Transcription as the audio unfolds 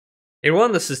Hey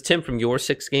everyone, this is Tim from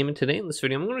YourSixGaming. Today in this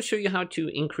video, I'm going to show you how to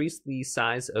increase the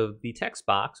size of the text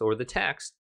box or the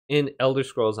text in Elder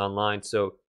Scrolls Online.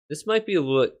 So this might be a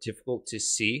little bit difficult to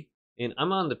see, and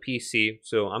I'm on the PC,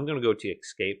 so I'm going to go to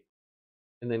Escape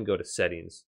and then go to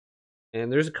Settings.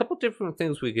 And there's a couple different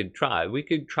things we could try. We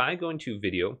could try going to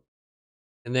Video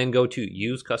and then go to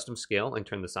Use Custom Scale and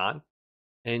turn this on.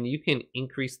 And you can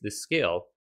increase the scale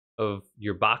of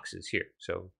your boxes here.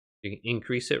 So you can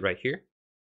increase it right here.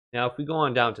 Now, if we go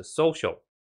on down to social,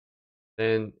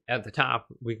 then at the top,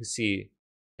 we can see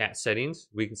chat settings.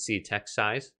 We can see text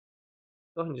size.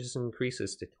 Go ahead and just increase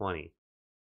this to 20.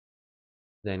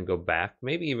 Then go back,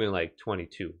 maybe even like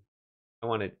 22. I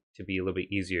want it to be a little bit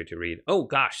easier to read. Oh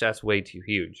gosh, that's way too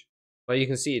huge. But you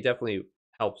can see it definitely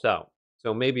helps out.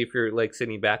 So maybe if you're like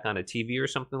sitting back on a TV or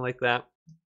something like that,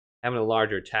 having a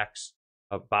larger text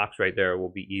box right there will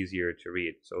be easier to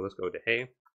read. So let's go to hey.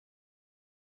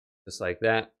 Just like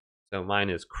that. So mine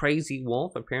is Crazy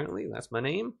Wolf, apparently. That's my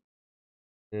name.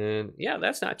 And yeah,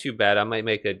 that's not too bad. I might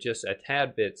make it just a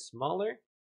tad bit smaller,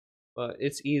 but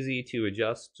it's easy to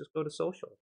adjust. Just go to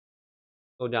social.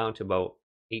 Go down to about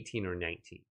 18 or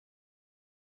 19.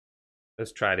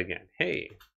 Let's try it again. Hey,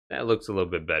 that looks a little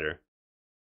bit better.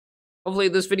 Hopefully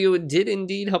this video did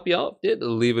indeed help you out. If it did,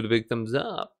 leave it a big thumbs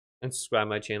up. And subscribe to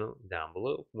my channel down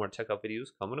below for more tech up videos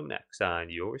coming up next on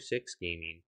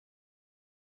YourSixGaming.